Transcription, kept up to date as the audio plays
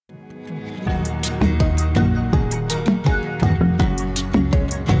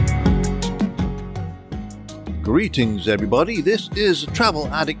Greetings, everybody. This is a Travel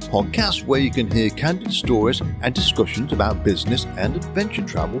Addict podcast where you can hear candid stories and discussions about business and adventure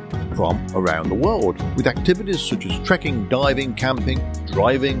travel from around the world, with activities such as trekking, diving, camping,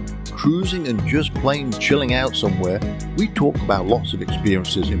 driving, cruising, and just plain chilling out somewhere. We talk about lots of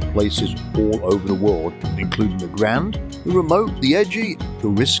experiences in places all over the world, including the grand, the remote, the edgy, the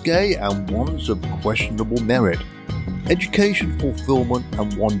risque, and ones of questionable merit. Education, fulfillment,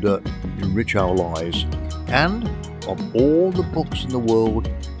 and wonder enrich our lives. And of all the books in the world,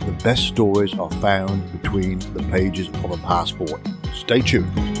 the best stories are found between the pages of a passport. Stay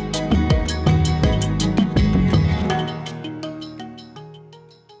tuned.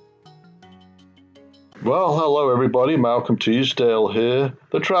 Well, hello everybody. Malcolm Teasdale here,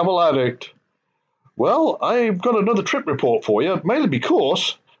 the Travel Addict. Well, I've got another trip report for you, mainly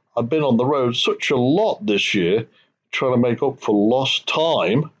because I've been on the road such a lot this year, trying to make up for lost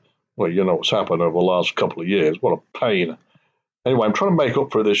time. Well, you know what's happened over the last couple of years. What a pain. Anyway, I'm trying to make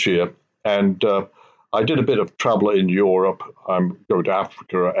up for it this year. And I did a bit of travel in Europe. I'm going to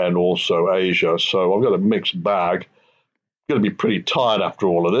Africa and also Asia. So I've got a mixed bag. I'm going to be pretty tired after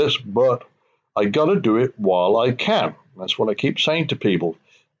all of this, but I got to do it while I can. That's what I keep saying to people.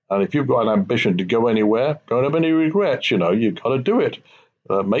 And if you've got an ambition to go anywhere, don't have any regrets. You've got to do it.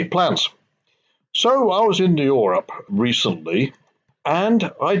 Make plans. So I was in Europe recently, and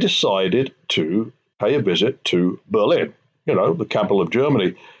I decided to pay a visit to Berlin, the capital of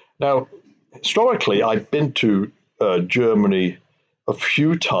Germany. Now, historically, I've been to Germany a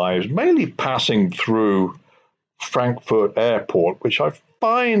few times, mainly passing through Frankfurt Airport, which I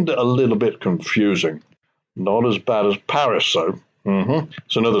find a little bit confusing. Not as bad as Paris, though.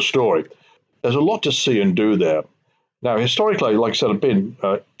 It's another story. There's a lot to see and do there. Now, historically, like I said, I've been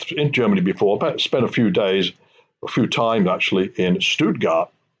in Germany before. I spent a few times actually in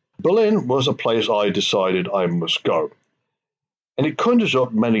Stuttgart. Berlin was a place I decided I must go. And it conjures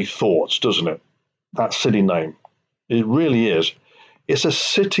up many thoughts, doesn't it? That city name. It really is. It's a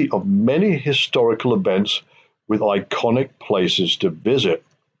city of many historical events with iconic places to visit.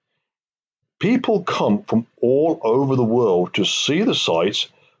 People come from all over the world to see the sights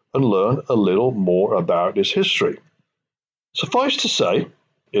and learn a little more about its history. Suffice to say,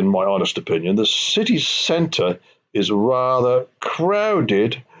 in my honest opinion, the city centre is rather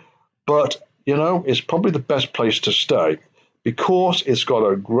crowded, but, it's probably the best place to stay because it's got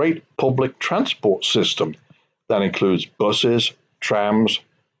a great public transport system that includes buses, trams,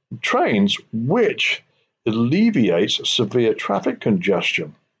 trains, which alleviates severe traffic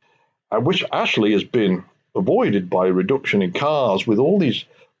congestion, which actually has been avoided by a reduction in cars with all these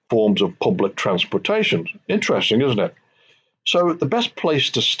forms of public transportation. Interesting, isn't it? So the best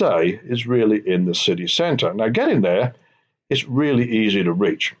place to stay is really in the city centre. Now, getting there is really easy to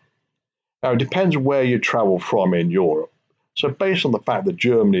reach. Now, it depends where you travel from in Europe. So based on the fact that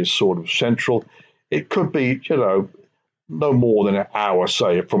Germany is sort of central, it could be, no more than an hour,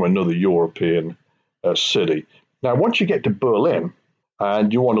 say, from another European city. Now, once you get to Berlin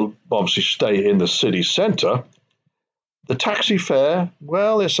and you want to obviously stay in the city centre, the taxi fare,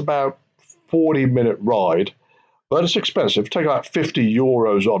 well, it's about a 40-minute ride. But it's expensive. Take about 50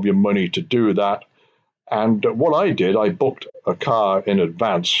 euros of your money to do that. And what I did, I booked a car in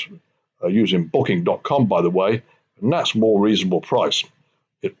advance using booking.com, by the way, and that's a more reasonable price,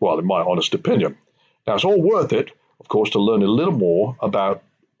 in my honest opinion. Now, it's all worth it, of course, to learn a little more about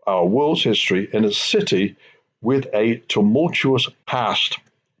our world's history in a city with a tumultuous past.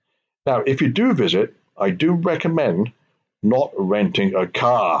 Now, if you do visit, I do recommend not renting a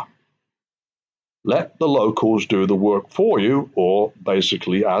car. Let the locals do the work for you, or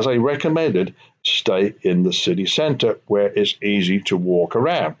basically, as I recommended, stay in the city centre where it's easy to walk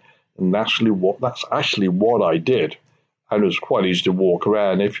around. And that's actually what I did. And it was quite easy to walk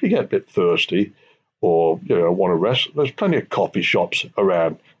around. If you get a bit thirsty or want to rest, there's plenty of coffee shops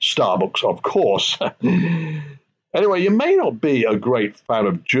around. Starbucks, of course. Anyway, you may not be a great fan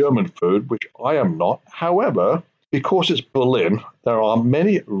of German food, which I am not. However, because it's Berlin, there are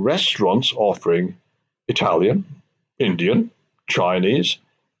many restaurants offering Italian, Indian, Chinese,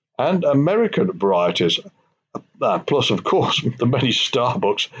 and American varieties. Plus, of course, the many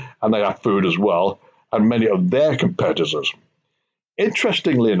Starbucks, and they have food as well, and many of their competitors.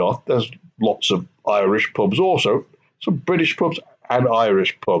 Interestingly enough, there's lots of Irish pubs also, some British pubs and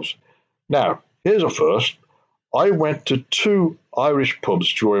Irish pubs. Now, here's a first. I went to 2 Irish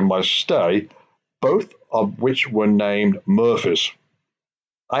pubs during my stay, both of which were named Murphy's.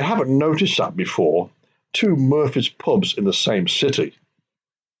 I haven't noticed that before, 2 Murphy's pubs in the same city.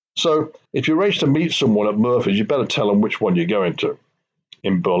 So if you arrange to meet someone at Murphy's, you better tell them which one you're going to.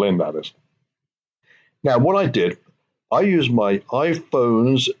 In Berlin, that is. Now, what I did, I used my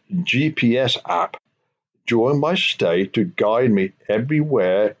iPhone's GPS app during my stay to guide me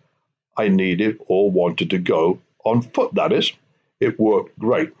everywhere I needed or wanted to go, on foot, that is. It worked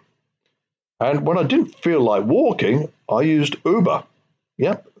great. And when I didn't feel like walking, I used Uber.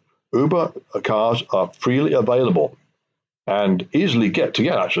 Yep, Uber cars are freely available and easily get,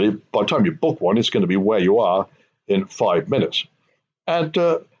 actually. By the time you book one, it's going to be where you are in 5 minutes. And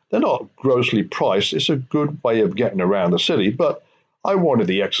they're not grossly priced. It's a good way of getting around the city, but I wanted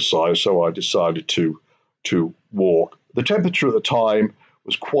the exercise, so I decided to walk. The temperature at the time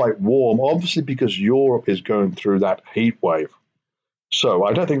was quite warm, obviously because Europe is going through that heat wave. So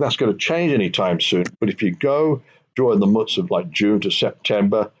I don't think that's going to change anytime soon. But if you go during the months of like June to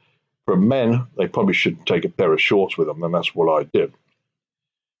September, for men, they probably should take a pair of shorts with them, and that's what I did.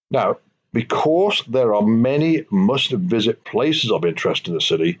 Now, because there are many must-visit places of interest in the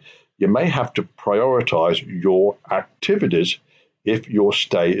city, you may have to prioritize your activities if your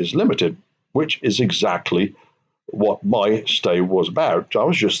stay is limited, which is exactly what my stay was about. I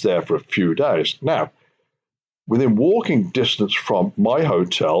was just there for a few days. Now, within walking distance from my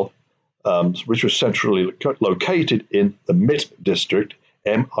hotel, which was centrally located in the MITT district,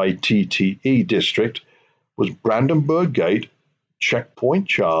 MITTE district, was Brandenburg Gate, Checkpoint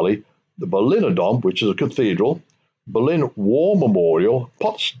Charlie, the Berliner Dom, which is a cathedral, Berlin War Memorial,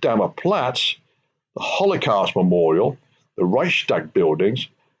 Potsdamer Platz, the Holocaust Memorial, the Reichstag buildings,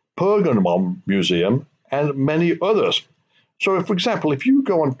 Pergamon Museum, and many others. So, for example, if you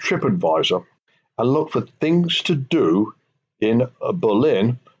go on TripAdvisor and look for things to do in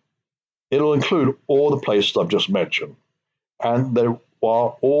Berlin, it'll include all the places I've just mentioned. And they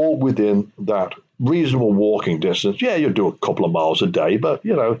are all within that reasonable walking distance. Yeah, you'll do a couple of miles a day, but,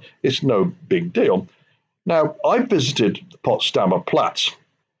 it's no big deal. Now, I visited Potsdamer Platz,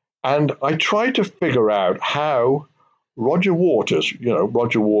 and I tried to figure out how Roger Waters,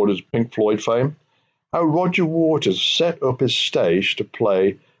 Roger Waters' Pink Floyd fame, how Roger Waters set up his stage to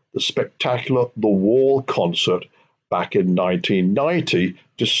play the spectacular The Wall concert back in 1990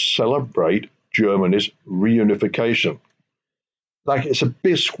 to celebrate Germany's reunification. Like, it's a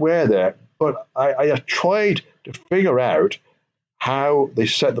big square there, but I tried to figure out how they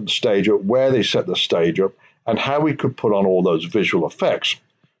set the stage up, where they set the stage up, and how we could put on all those visual effects,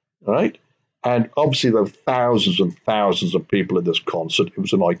 right? And obviously there were thousands and thousands of people at this concert. It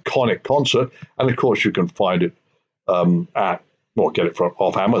was an iconic concert, and of course you can find it get it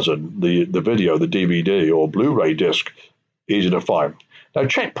off Amazon, the video, the DVD or Blu-ray disc, easy to find. Now,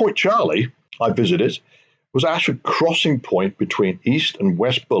 Checkpoint Charlie, I visited, was actually a crossing point between East and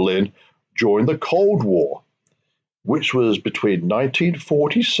West Berlin during the Cold War, which was between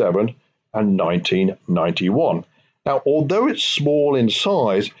 1947 and 1991. Now, although it's small in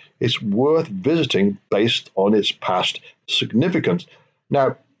size, it's worth visiting based on its past significance.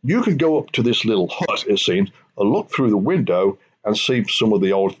 Now, you can go up to this little hut, it seems, and look through the window and see some of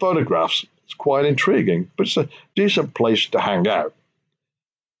the old photographs. It's quite intriguing, but it's a decent place to hang out.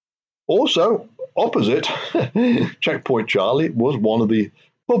 Also, opposite Checkpoint Charlie was one of the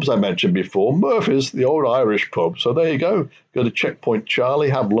pubs I mentioned before, Murphy's, the old Irish pub. So there you go. Go to Checkpoint Charlie,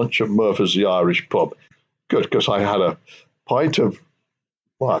 have lunch at Murphy's, the Irish pub. Good, because I had a pint of,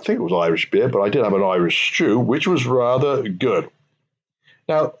 I think it was Irish beer, but I did have an Irish stew, which was rather good.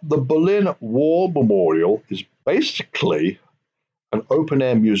 Now, the Berlin War Memorial is basically an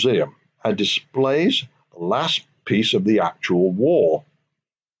open-air museum and displays the last piece of the actual war.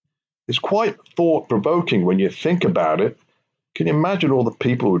 It's quite thought-provoking when you think about it. Can you imagine all the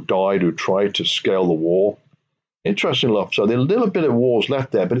people who died who tried to scale the wall? Interesting enough, so there's a little bit of walls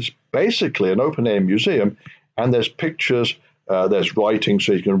left there, but it's basically an open-air museum, and there's pictures, there's writing,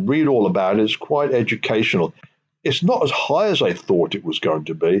 so you can read all about it. It's quite educational. It's not as high as I thought it was going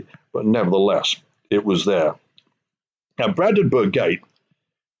to be, but nevertheless, it was there. Now, Brandenburg Gate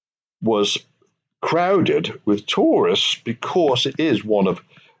was crowded with tourists because it is one of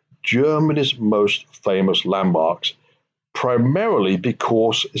Germany's most famous landmarks, primarily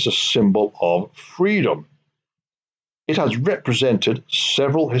because it's a symbol of freedom. It has represented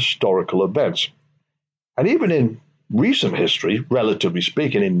several historical events. And even in recent history, relatively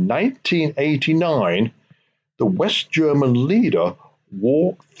speaking, in 1989, the West German leader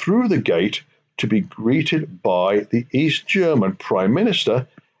walked through the gate to be greeted by the East German Prime Minister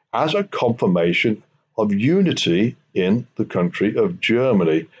as a confirmation of unity in the country of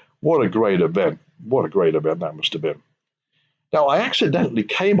Germany. What a great event. What a great event that must have been. Now, I accidentally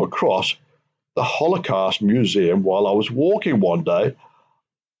came across the Holocaust Museum while I was walking one day.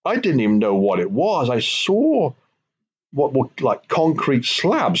 I didn't even know what it was. I saw what looked like concrete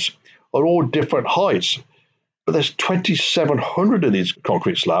slabs are all different heights. But there's 2,700 of these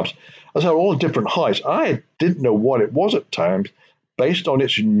concrete slabs, as they're all different heights. I didn't know what it was at times based on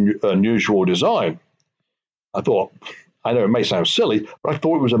its unusual design. I thought, I know it may sound silly, but I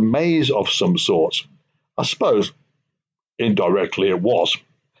thought it was a maze of some sorts. I suppose indirectly it was.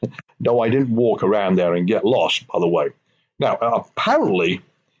 No, I didn't walk around there and get lost, by the way. Now, apparently,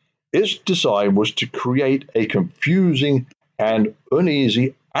 its design was to create a confusing and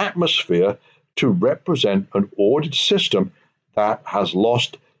uneasy atmosphere to represent an ordered system that has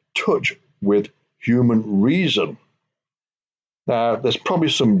lost touch with human reason. Now, there's probably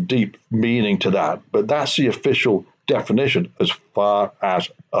some deep meaning to that, but that's the official definition as far as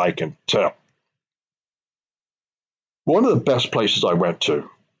I can tell. One of the best places I went to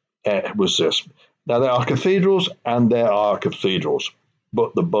was this. Now, there are cathedrals and there are cathedrals,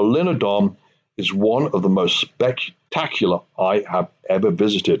 but the Berliner Dom is one of the most spectacular I have ever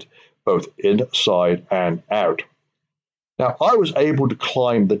visited, both inside and out. Now, I was able to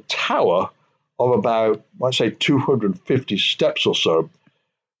climb the tower of about, I'd say, 250 steps or so,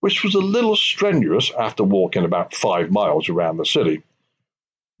 which was a little strenuous after walking about 5 miles around the city.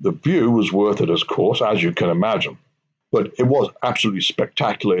 The view was worth it, of course, as you can imagine, but it was absolutely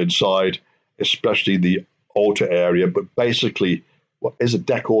spectacular inside, especially the altar area. But basically, is a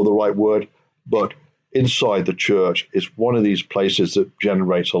decor the right word? But inside the church is one of these places that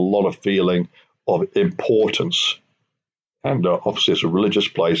generates a lot of feeling of importance. And obviously, it's a religious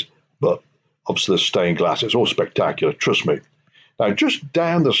place, but obviously, the stained glass, it's all spectacular, trust me. Now, just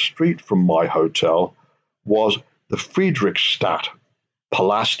down the street from my hotel was the Friedrichstadt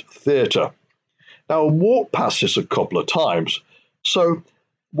Palast Theatre. Now, I walked past this a couple of times. So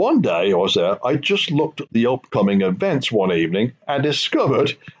one day I was there, I just looked at the upcoming events one evening and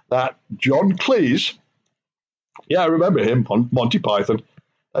discovered that John Cleese, yeah, I remember him on Monty Python,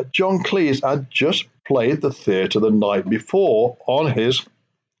 John Cleese had just played the theatre the night before on his,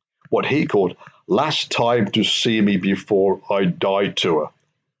 what he called, Last Time to See Me Before I Die tour.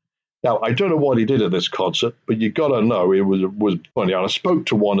 Now, I don't know what he did at this concert, but you got to know it was funny. And I spoke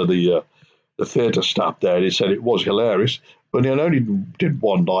to one of the theatre staff there, and he said it was hilarious, but he only did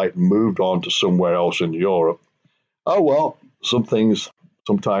one night and moved on to somewhere else in Europe. Oh, well, sometimes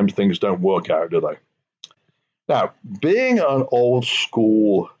things don't work out, do they? Now, being an old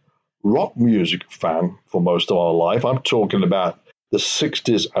school rock music fan for most of our life, I'm talking about the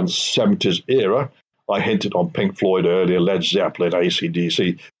 60s and 70s era. I hinted on Pink Floyd earlier, Led Zeppelin,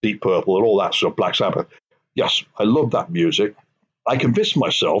 AC/DC, Deep Purple, and all that stuff, Black Sabbath. Yes, I love that music. I convinced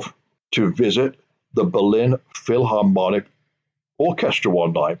myself to visit the Berlin Philharmonic Orchestra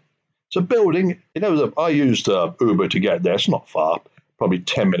one night. It's a building, I used Uber to get there. It's not far, probably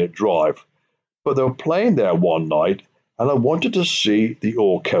 10-minute drive. But they were playing there one night, and I wanted to see the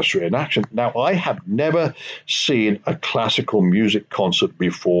orchestra in action. Now, I have never seen a classical music concert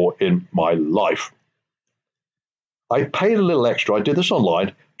before in my life. I paid a little extra, I did this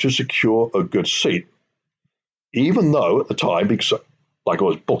online, to secure a good seat. Even though at the time, because like I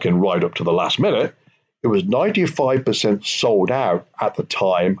was booking right up to the last minute, it was 95% sold out at the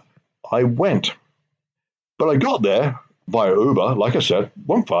time I went. But I got there via Uber, like I said,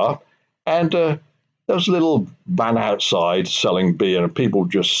 wasn't far, and there was a little van outside selling beer and people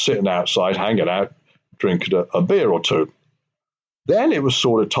just sitting outside, hanging out, drinking a beer or two. Then it was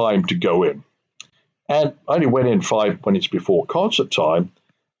sort of time to go in. And I only went in 5 minutes before concert time,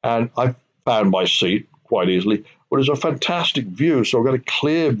 and I found my seat quite easily. But it was a fantastic view, so I got a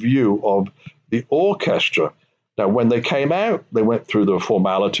clear view of the orchestra. Now, when they came out, they went through the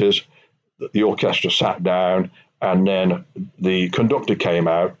formalities. The orchestra sat down, and then the conductor came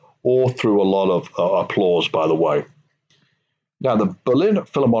out, all through a lot of applause, by the way. Now, the Berlin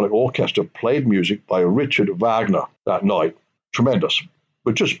Philharmonic Orchestra played music by Richard Wagner that night. Tremendous.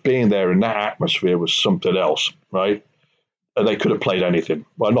 But just being there in that atmosphere was something else, right? And they could have played anything.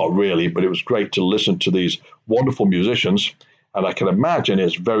 Well, not really, but it was great to listen to these wonderful musicians. And I can imagine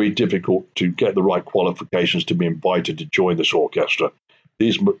it's very difficult to get the right qualifications to be invited to join this orchestra.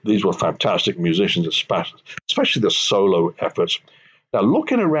 These were fantastic musicians, especially the solo efforts. Now,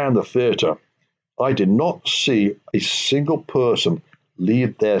 looking around the theatre, I did not see a single person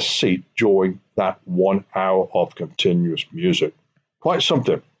leave their seat during that 1 hour of continuous music. Quite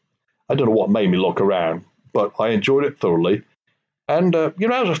something. I don't know what made me look around, but I enjoyed it thoroughly. And, as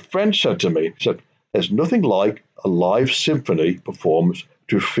a friend said to me, he said, there's nothing like a live symphony performance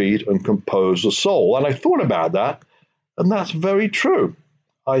to feed and compose the soul. And I thought about that, and that's very true.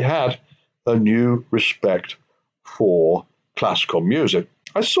 I had a new respect for classical music.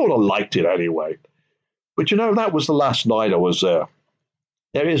 I sort of liked it anyway. But that was the last night I was there.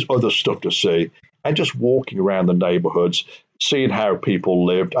 There is other stuff to see, and just walking around the neighborhoods, seeing how people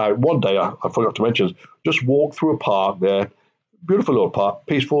lived. One day, I forgot to mention, just walked through a park there, beautiful little park,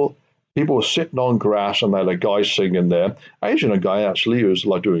 peaceful. People were sitting on grass, and they had a guy singing there. Asian guy, actually, who was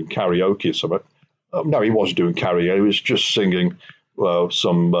like doing karaoke or something. No, he wasn't doing karaoke. He was just singing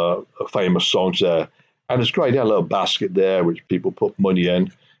some famous songs there. And it's great. He had a little basket there, which people put money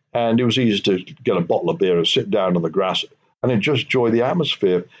in. And it was easy to get a bottle of beer and sit down on the grass and then just enjoy the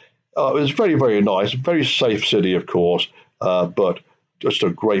atmosphere. It was very, very nice. Very safe city, of course, but just a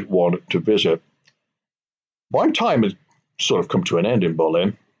great one to visit. My time has sort of come to an end in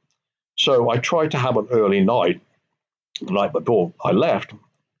Berlin. So I tried to have an early night, the night before I left,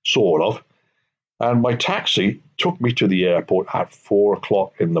 sort of. And my taxi took me to the airport at 4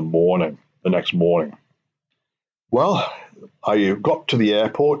 o'clock in the morning, the next morning. Well, I got to the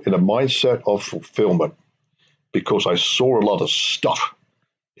airport in a mindset of fulfillment because I saw a lot of stuff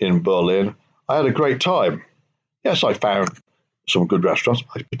in Berlin. I had a great time. Yes, I found some good restaurants.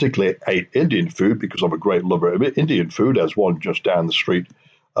 I particularly ate Indian food because I'm a great lover of Indian food. There's one just down the street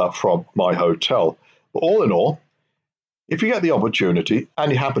from my hotel. But all in all, if you get the opportunity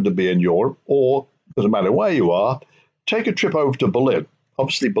and you happen to be in Europe, or doesn't matter where you are, take a trip over to Berlin.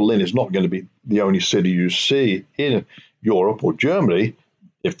 Obviously, Berlin is not going to be the only city you see in Europe or Germany,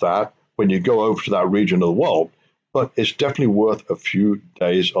 if that, when you go over to that region of the world. But it's definitely worth a few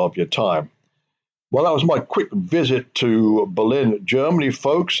days of your time. Well, that was my quick visit to Berlin, Germany,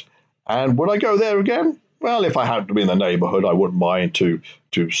 folks. And would I go there again? Well, if I happened to be in the neighborhood, I wouldn't mind to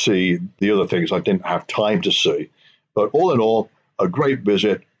see the other things I didn't have time to see. But all in all, a great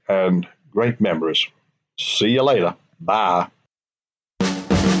visit and great memories. See you later. Bye.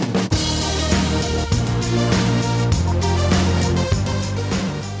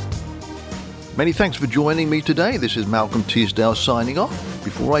 Many thanks for joining me today. This is Malcolm Teasdale signing off.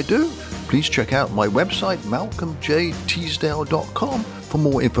 Before I do, please check out my website, malcolmjteasdale.com, for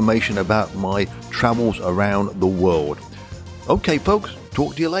more information about my travels around the world. Okay, folks,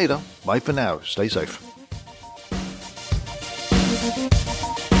 talk to you later. Bye for now. Stay safe.